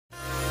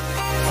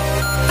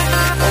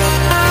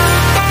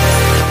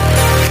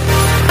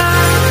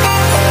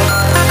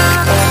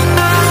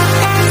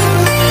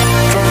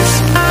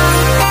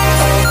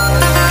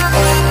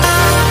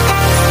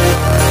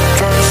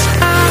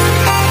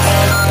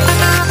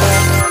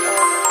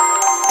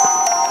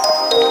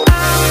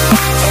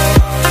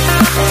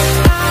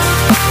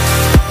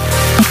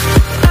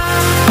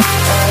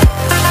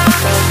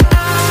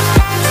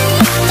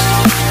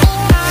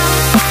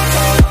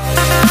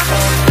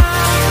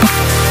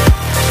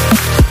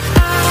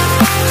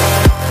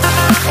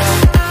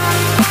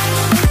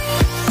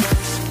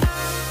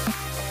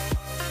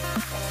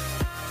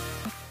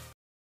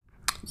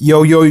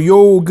Yo, yo,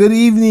 yo, good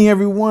evening,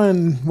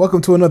 everyone.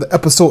 Welcome to another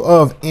episode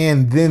of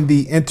And Then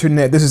the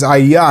Internet. This is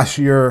Ayash,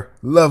 your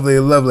lovely,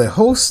 lovely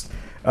host.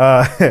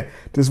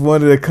 Just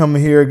wanted to come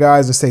here,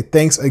 guys, and say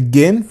thanks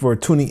again for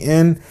tuning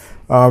in.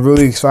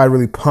 Really excited,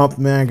 really pumped,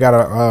 man. Got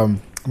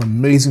an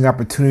amazing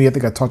opportunity. I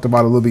think I talked about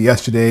it a little bit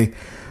yesterday,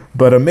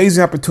 but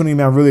amazing opportunity,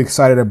 man. I'm really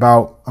excited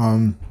about.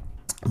 I'm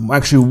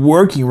actually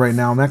working right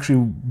now. I'm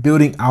actually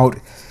building out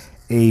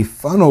a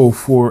funnel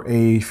for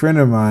a friend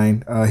of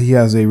mine. He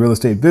has a real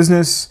estate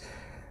business,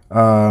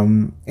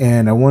 and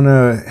I want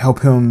to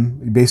help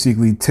him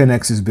basically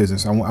 10x his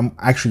business. I'm going to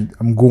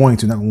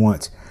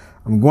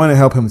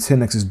help him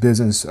 10x his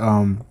business,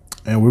 and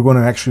we're going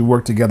to actually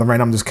work together. Right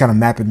now, I'm just kind of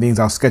mapping things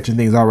out, sketching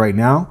things out right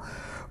now.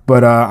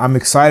 But I'm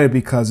excited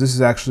because this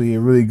is actually a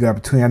really good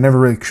opportunity. I never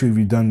really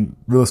truly done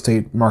real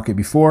estate market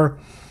before,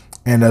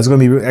 and it's going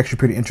to be actually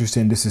pretty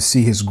interesting just to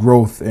see his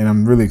growth, and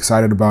I'm really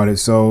excited about it.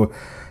 So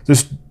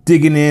just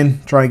digging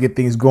in, trying to get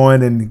things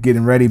going and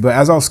getting ready. But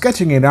as I was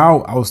sketching it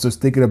out, I was just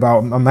thinking about,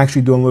 I'm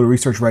actually doing a little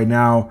research right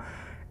now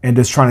and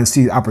just trying to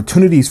see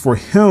opportunities for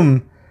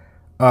him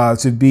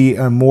to be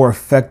a more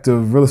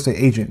effective real estate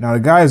agent. Now,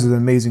 the guy is an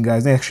amazing guy.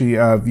 They actually,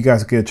 if you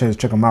guys get a chance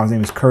to check him out, his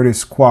name is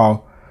Curtis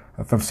Qual,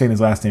 if I'm saying his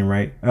last name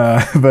right.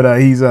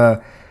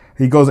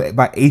 He goes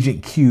by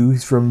Agent Q.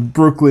 He's from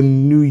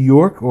Brooklyn, New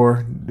York,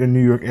 or the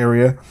New York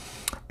area.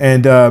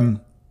 And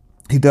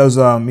he does,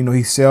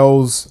 he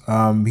sells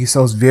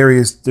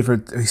various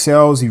different,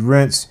 he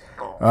rents,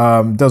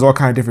 does all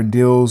kinds of different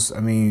deals. I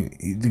mean,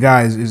 the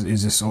guy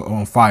is just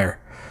on fire.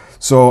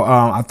 So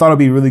I thought it'd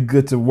be really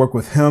good to work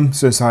with him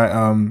since I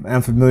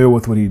am familiar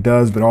with what he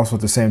does, but also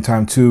at the same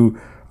time too,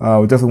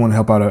 we definitely want to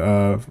help out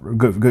a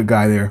good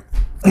guy there.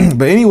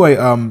 But anyway,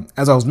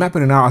 as I was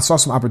mapping it out, I saw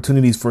some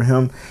opportunities for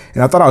him,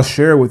 and I thought I'll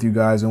share it with you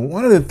guys. And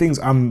one of the things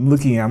I'm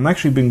looking at, I'm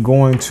actually been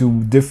going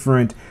to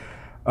different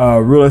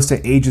real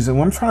estate agents, and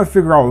what I'm trying to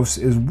figure out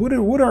is what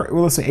are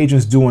real estate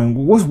agents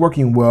doing? What's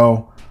working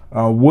well?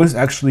 What's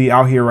actually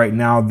out here right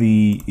now?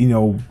 The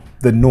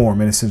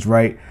norm in a sense,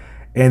 right?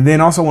 And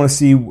then also want to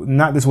see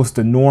not just what's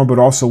the norm, but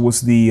also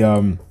what's the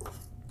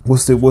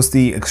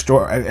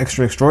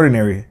extra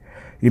extraordinary.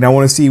 I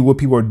want to see what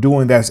people are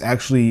doing that's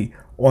actually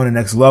on the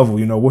next level.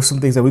 What's some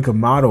things that we could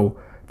model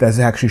that's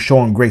actually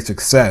showing great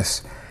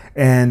success.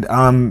 And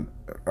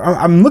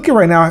I'm looking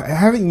right now. I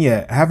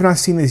have not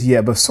seen this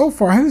yet, but so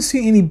far I haven't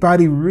seen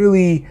anybody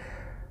really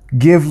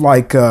give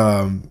like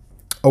a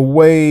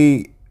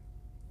way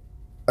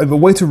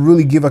to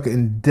really give like an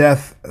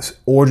in-depth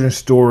origin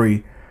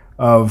story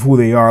of who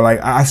they are.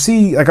 Like I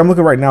see, like I'm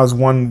looking right now as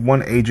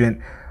one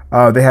agent.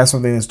 They have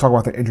something that's talk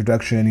about their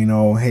introduction.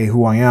 Hey,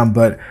 who I am,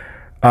 but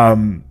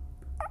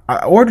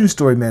origin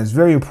story, man, is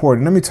very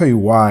important. Let me tell you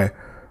why.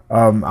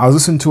 I was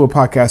listening to a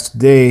podcast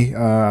today.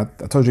 I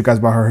told you guys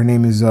about her. Her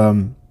name is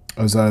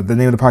the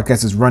name of the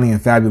podcast is Running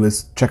and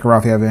Fabulous. Check her out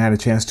if you haven't had a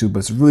chance to, but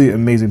it's a really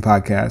amazing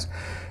podcast.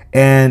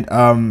 And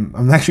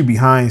I'm actually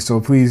behind,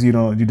 so please,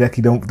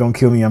 Judeki, don't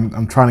kill me.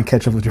 I'm trying to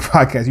catch up with your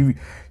podcast.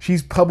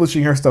 She's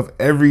publishing her stuff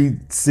every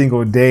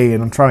single day,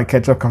 and I'm trying to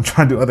catch up. I'm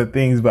trying to do other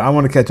things, but I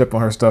want to catch up on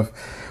her stuff.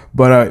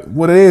 But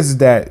what it is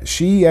that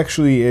she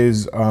actually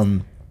is,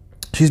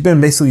 she's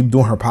been basically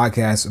doing her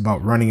podcast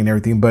about running and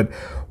everything. But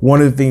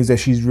one of the things that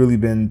she's really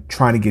been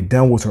trying to get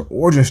done was her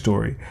origin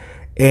story.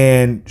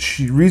 And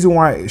reason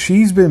why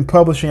she's been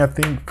publishing, I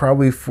think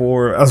probably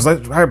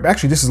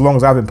actually just as long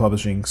as I've been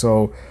publishing.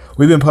 So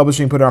we've been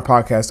publishing, putting our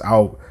podcast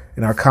out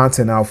and our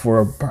content out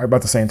for probably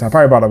about the same time,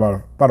 probably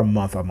about a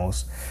month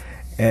almost.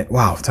 And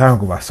wow, time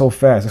go by so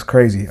fast. It's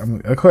crazy.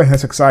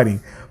 That's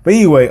exciting. But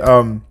anyway,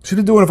 she's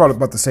been doing it for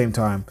about the same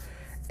time.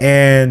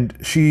 And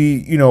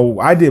she,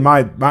 I did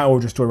my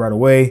origin story right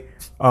away.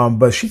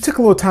 But she took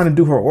a little time to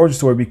do her origin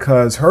story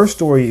because her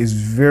story is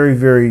very,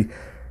 very,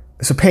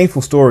 it's a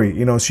painful story.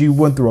 She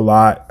went through a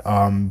lot.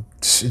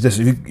 Just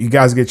if you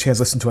guys get a chance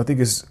to listen to, I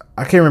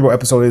can't remember what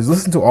episode it is.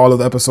 Listen to all of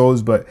the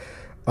episodes, but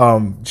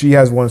she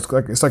has one. It's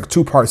like a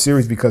 2-part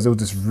series because it was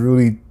just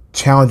really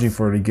challenging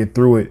for her to get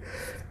through it.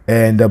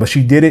 And but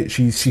she did it.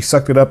 She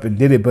sucked it up and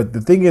did it. But the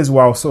thing is,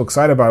 why I was so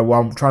excited about it,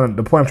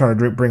 the point I'm trying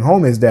to bring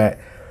home is that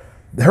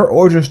her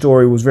origin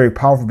story was very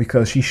powerful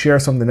because she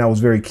shared something that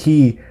was very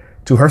key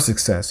to her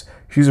success.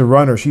 She's a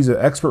runner. She's an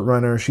expert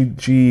runner.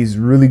 She's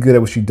really good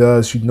at what she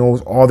does. She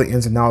knows all the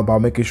ins and outs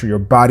about making sure your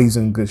body's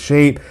in good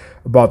shape,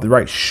 about the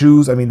right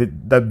shoes. I mean,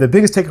 the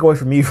biggest takeaway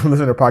for me from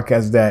listening to her podcast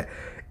is that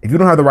if you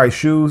don't have the right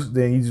shoes,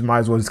 then you just might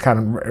as well just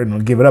kind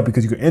of give it up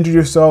because you can injure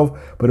yourself,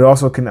 but it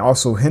also can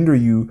hinder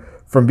you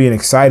from being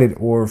excited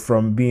or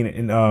from being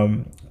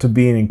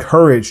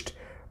encouraged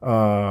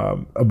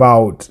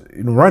about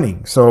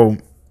running. So,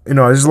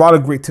 there's a lot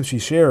of great tips she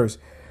shares.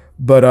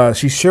 But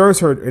she shares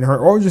in her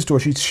origin story,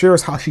 she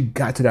shares how she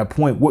got to that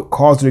point, what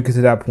caused her to get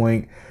to that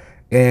point,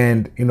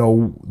 and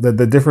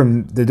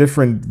the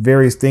different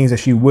various things that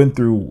she went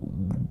through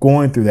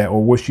going through that,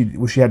 or what she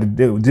had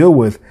to deal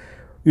with,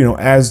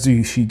 as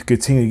she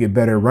continued to get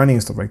better at running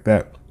and stuff like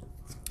that.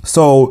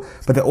 So,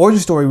 but the origin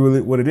story, really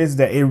what it is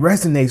that it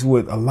resonates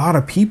with a lot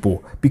of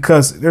people,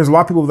 because there's a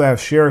lot of people that have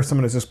shared some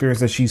of this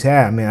experience that she's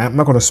had. I mean, I'm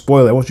not going to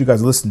spoil it. I want you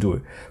guys to listen to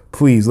it.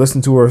 Please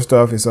listen to her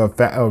stuff. It's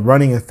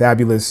running and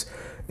fabulous.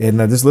 And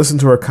just listen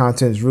to her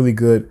content. It's really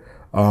good.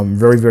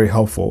 Very, very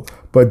helpful.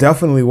 But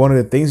definitely one of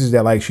the things is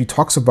that, like, she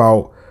talks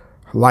about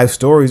life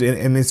stories.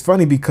 And it's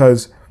funny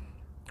because,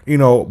 you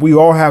know, we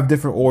all have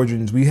different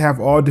origins. We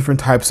have all different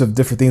types of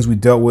different things we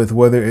dealt with,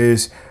 whether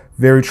it's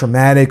very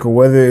traumatic or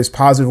whether it's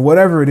positive,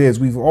 whatever it is,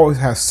 we've always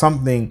had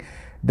something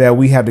that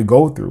we had to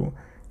go through.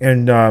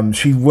 And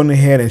she went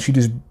ahead and she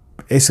just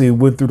basically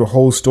went through the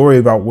whole story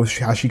about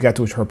how she got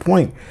to her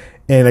point.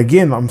 And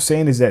again, I'm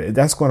saying is that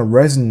that's going to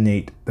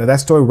resonate. That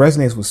story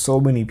resonates with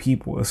so many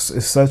people.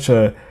 It's such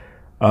a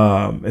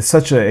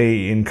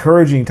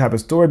encouraging type of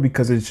story,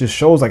 because it just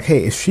shows like,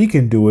 hey, if she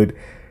can do it,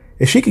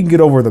 if she can get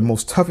over the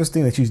most toughest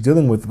thing that she's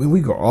dealing with,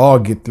 we can all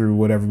get through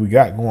whatever we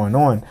got going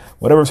on,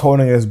 whatever's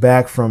holding us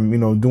back from, you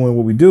know, doing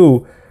what we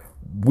do.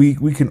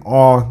 We can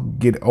all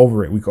get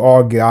over it. We can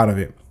all get out of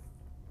it.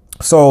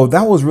 So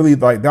that was really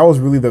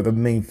the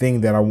main thing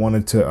that I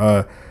wanted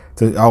to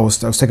I was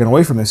taking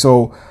away from it.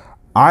 So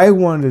I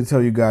wanted to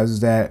tell you guys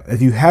is that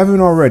if you haven't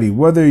already,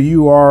 whether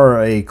you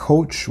are a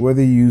coach,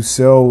 whether you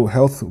sell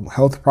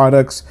health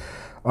products,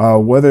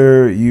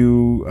 whether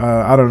you,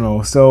 I don't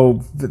know,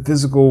 sell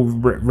physical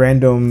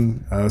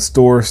random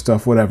store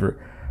stuff, whatever,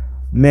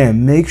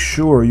 man, make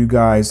sure you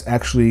guys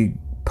actually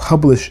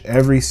publish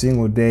every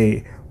single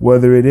day,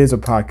 whether it is a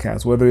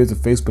podcast, whether it's a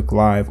Facebook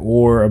Live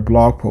or a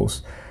blog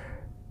post.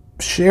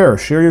 Share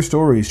your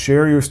stories,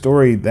 share your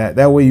story.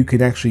 That way you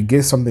can actually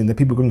get something that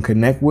people can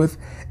connect with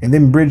and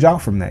then bridge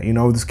out from that. You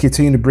know, just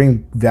continue to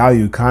bring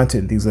value,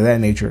 content, things of that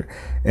nature.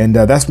 And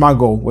that's my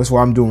goal. That's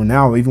what I'm doing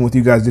now. Even with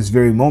you guys this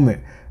very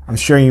moment, I'm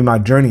sharing you my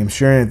journey. I'm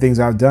sharing the things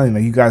I've done.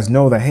 Like, you guys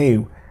know that,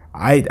 hey,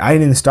 I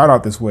didn't start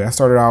out this way. I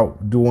started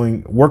out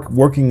doing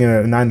working in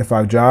a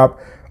 9-to-5 job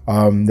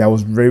that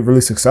was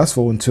really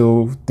successful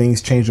until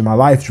things changed in my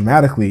life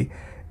dramatically.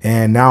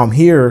 And now I'm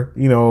here,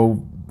 you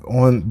know,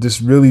 on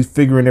just really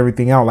figuring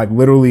everything out. Like,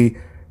 literally,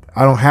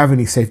 I don't have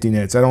any safety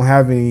nets. I don't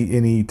have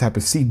any type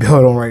of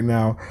seatbelt on right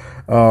now.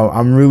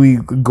 I'm really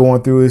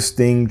going through this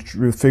thing,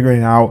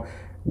 figuring it out,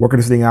 working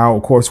this thing out,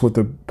 of course, with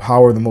the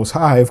power of the Most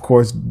High, of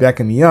course,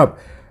 backing me up.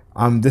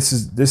 This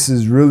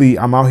is really,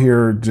 I'm out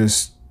here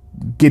just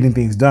getting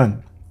things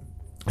done.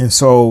 And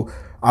so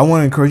I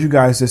want to encourage you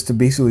guys just to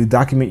basically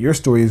document your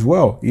story as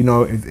well. You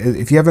know,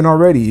 if you haven't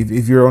already,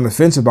 if you're on the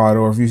fence about it,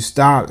 or if you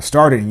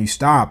started and you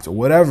stopped or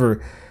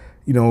whatever,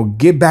 you know,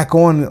 get back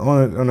on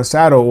the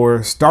saddle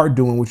or start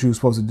doing what you were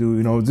supposed to do.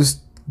 You know,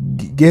 just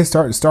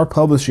start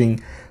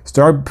publishing,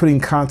 start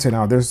putting content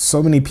out. There's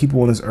so many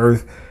people on this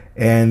earth,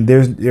 and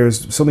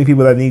there's so many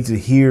people that need to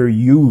hear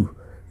you.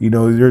 You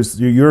know,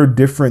 you're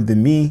different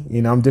than me.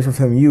 You know, I'm different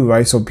from you,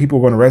 right? So people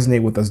are going to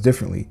resonate with us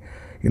differently.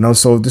 You know,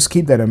 so just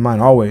keep that in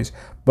mind always.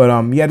 But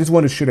yeah, I just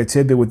wanted to share a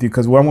tidbit with you,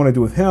 because what I want to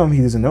do with him,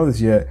 he doesn't know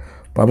this yet,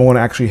 but I want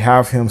to actually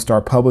have him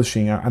start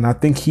publishing, and I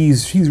think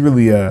he's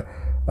really a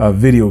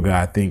video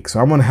guy, I think. So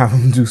I'm gonna have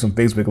him do some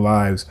Facebook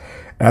Lives,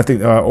 and I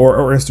think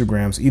or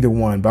Instagrams, either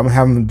one. But I'm gonna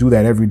have him do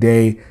that every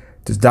day,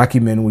 just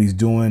document what he's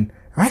doing.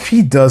 Actually,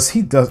 he does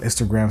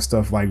Instagram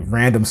stuff, like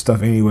random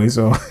stuff anyway.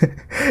 So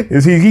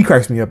he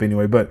cracks me up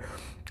anyway. But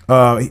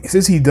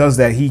since he does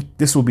that,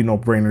 this will be no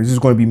brainer. This is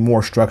going to be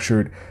more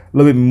structured, a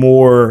little bit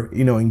more,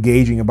 you know,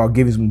 engaging, about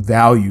giving some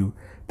value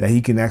that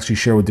he can actually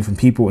share with different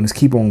people, and just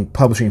keep on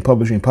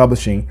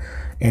publishing.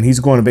 And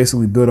he's going to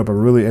basically build up a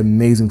really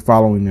amazing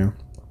following there.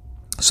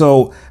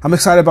 So I'm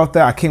excited about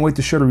that. I can't wait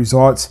to share the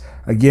results.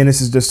 Again,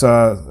 this is just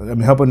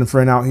I'm helping a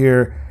friend out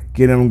here,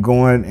 getting them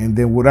going, and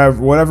then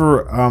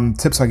whatever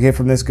tips I get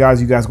from this,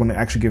 guys, you guys want to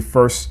actually get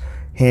first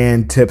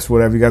hand tips,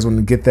 whatever you guys want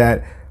to get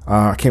that.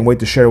 I can't wait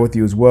to share it with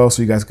you as well,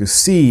 so you guys can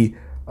see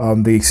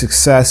the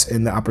success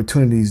and the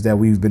opportunities that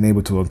we've been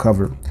able to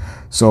uncover.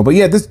 So, but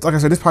yeah, like I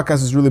said, this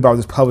podcast is really about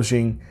just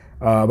publishing,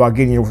 about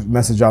getting your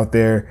message out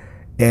there,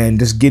 and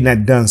just getting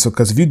that done. So,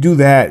 because if you do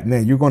that,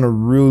 man, you're going to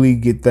really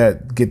get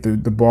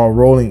the ball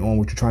rolling on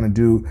what you're trying to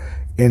do.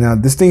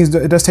 And this thing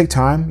it does take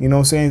time. You know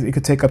what I'm saying? It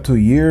could take up to a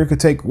year. It could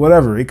take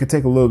whatever. It could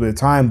take a little bit of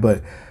time.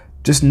 But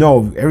just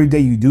know, every day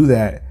you do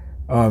that,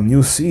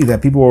 you'll see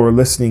that people are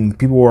listening,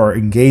 people are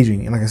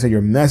engaging. And like I said,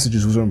 your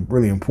messages was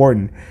really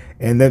important.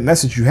 And that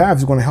message you have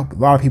is going to help a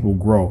lot of people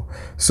grow.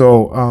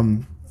 So,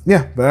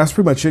 yeah, but that's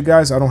pretty much it,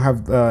 guys. I don't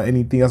have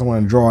anything else I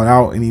want to draw it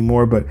out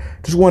anymore, but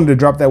just wanted to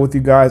drop that with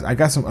you guys. I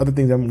got some other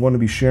things I'm going to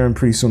be sharing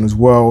pretty soon as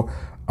well,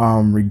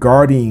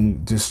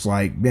 regarding just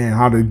like, man,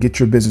 how to get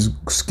your business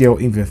scale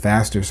even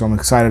faster. So I'm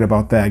excited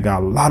about that. I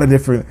got a lot of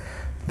different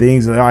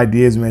things and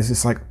ideas, man. It's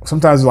just like,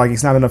 sometimes like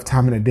it's not enough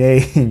time in a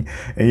day, and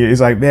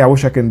it's like, man, I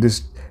wish I can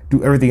just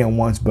do everything at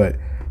once, but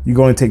you're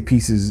going to take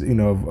pieces, you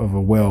know, of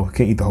a whale.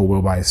 Can't eat the whole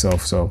whale by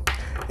itself. So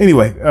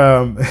anyway,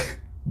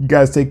 you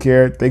guys take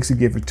care. Thanks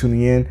again for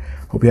tuning in.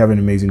 Hope you have an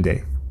amazing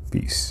day.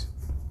 Peace.